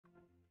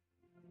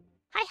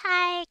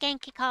Hi,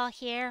 Genki Call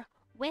here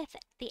with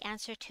the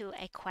answer to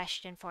a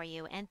question for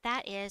you, and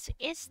that is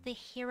the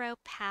Hero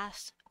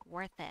Pass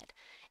worth it?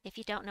 If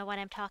you don't know what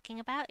I'm talking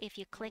about, if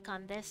you click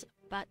on this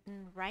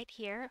button right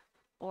here,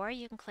 or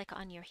you can click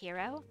on your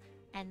hero,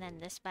 and then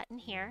this button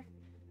here,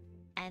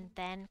 and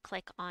then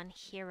click on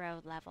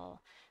Hero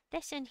Level.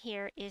 This in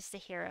here is the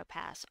Hero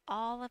Pass.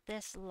 All of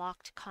this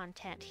locked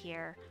content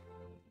here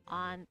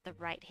on the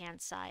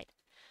right-hand side.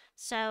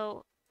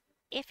 So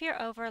if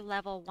you're over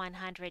level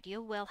 100,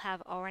 you will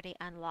have already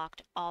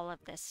unlocked all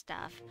of this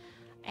stuff.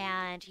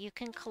 And you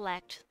can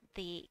click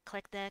the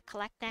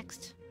collect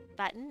next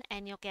button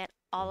and you'll get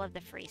all of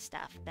the free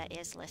stuff that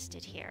is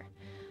listed here.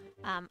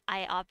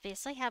 I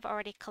obviously have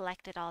already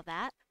collected all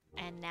that,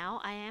 and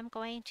now I am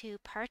going to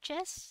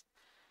purchase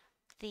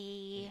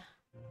the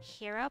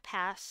Hero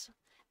Pass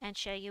and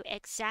show you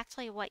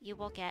exactly what you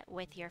will get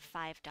with your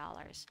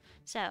 $5.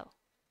 So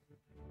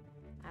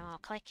I will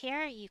click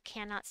here. You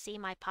cannot see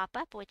my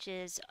pop-up, which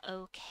is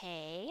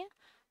okay.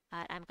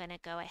 I'm going to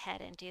go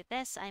ahead and do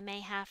this. I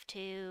may have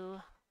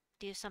to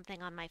do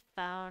something on my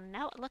phone.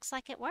 No, it looks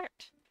like it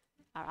worked.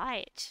 All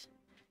right.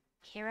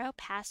 Hero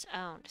Pass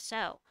owned.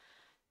 So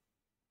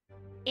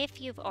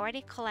if you've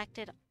already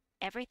collected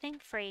everything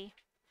free,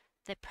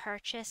 the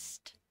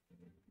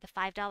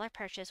 $5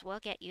 purchase will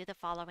get you the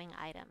following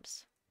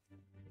items.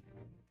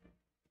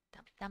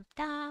 Dum dum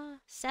dum.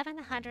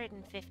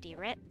 750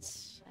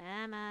 writs.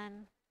 Come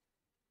on.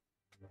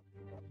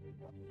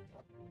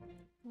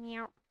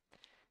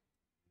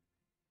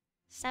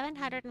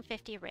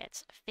 750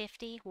 writs,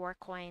 50 war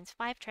coins,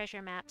 5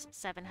 treasure maps,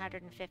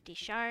 750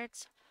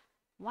 shards,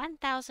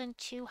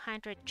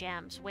 1,200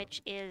 gems,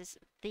 which is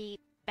the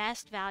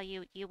best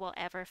value you will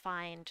ever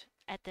find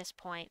at this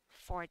point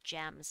for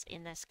gems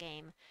in this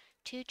game.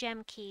 2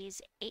 gem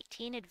keys,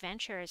 18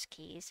 adventurers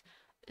keys.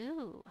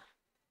 Ooh,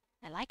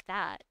 I like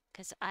that,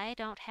 because I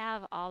don't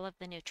have all of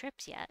the new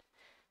trips yet.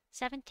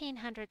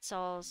 1,700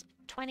 souls,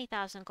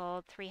 20,000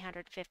 gold,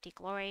 350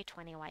 glory,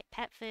 20 white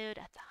pet food,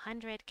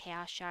 100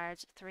 chaos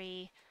shards,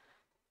 3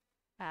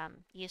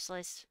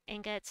 useless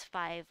ingots,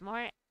 5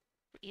 more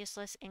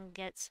useless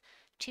ingots,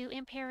 2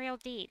 imperial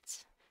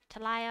deeds,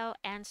 Talio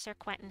and Sir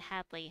Quentin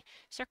Hadley.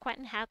 Sir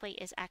Quentin Hadley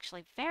is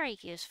actually very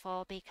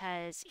useful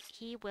because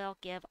he will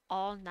give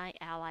all knight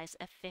allies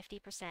a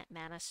 50%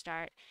 mana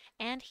start,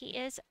 and he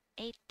is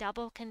a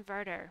double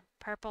converter,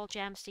 purple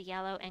gems to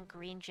yellow and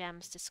green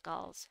gems to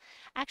skulls.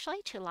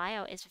 Actually,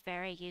 Tulio is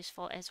very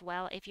useful as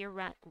well if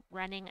you're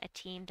running a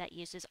team that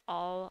uses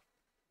all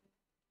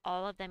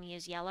of them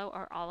use yellow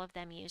or all of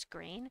them use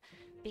green,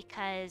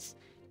 because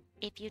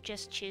if you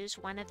just choose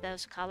one of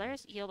those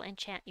colors, you'll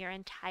enchant your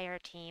entire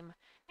team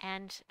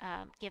and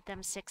give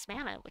them 6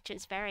 mana, which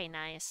is very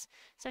nice.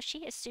 So she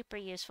is super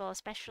useful,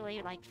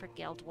 especially like for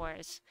Guild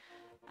Wars.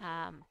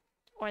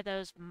 Or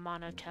those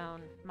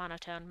monochrome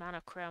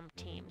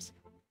teams.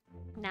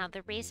 Now,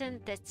 the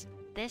reason that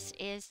this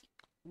is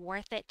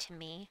worth it to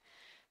me,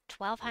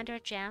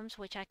 1,200 gems,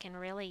 which I can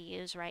really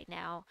use right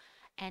now,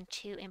 and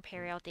 2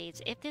 Imperial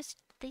Deeds. If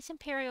these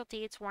Imperial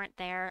Deeds weren't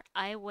there,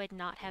 I would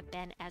not have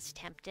been as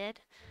tempted.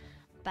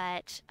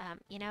 But,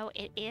 you know,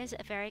 it is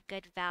a very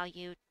good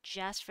value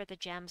just for the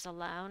gems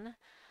alone.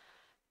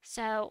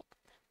 So,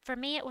 for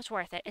me, it was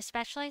worth it,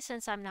 especially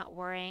since I'm not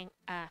worrying,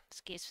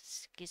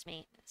 excuse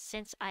me,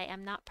 since I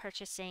am not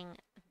purchasing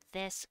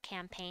this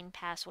campaign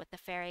pass with the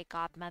fairy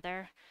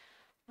godmother.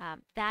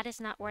 That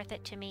is not worth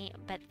it to me,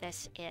 but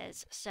this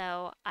is.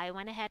 So I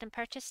went ahead and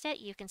purchased it.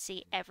 You can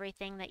see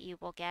everything that you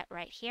will get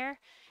right here,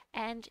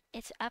 and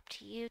it's up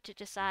to you to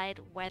decide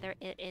whether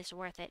it is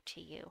worth it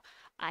to you.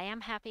 I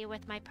am happy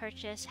with my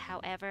purchase.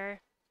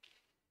 However,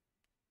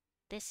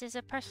 this is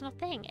a personal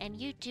thing, and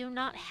you do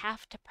not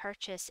have to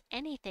purchase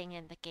anything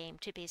in the game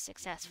to be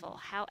successful.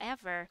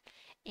 However,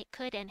 it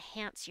could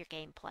enhance your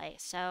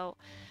gameplay. So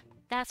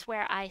that's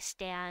where I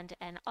stand,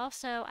 and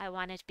also I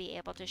wanted to be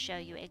able to show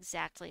you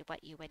exactly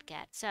what you would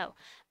get. So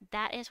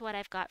that is what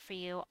I've got for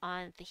you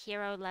on the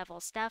hero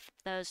level stuff.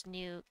 Those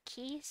new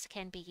keys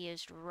can be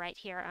used right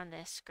here on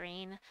this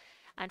screen.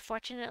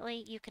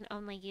 Unfortunately, you can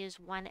only use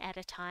one at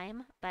a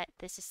time, but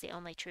this is the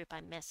only troop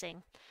I'm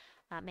missing.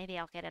 Maybe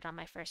I'll get it on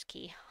my first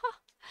key. Huh.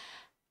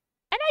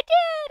 And I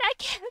did! I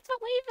can't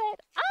believe it!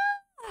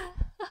 Ah!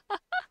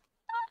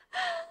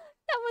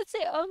 That was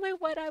the only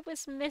one I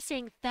was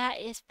missing. That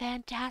is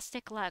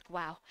fantastic luck.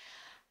 Wow.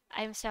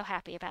 I'm so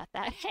happy about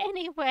that.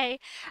 Anyway,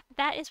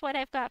 that is what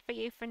I've got for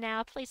you for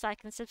now. Please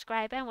like and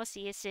subscribe, and we'll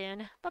see you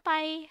soon.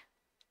 Bye-bye.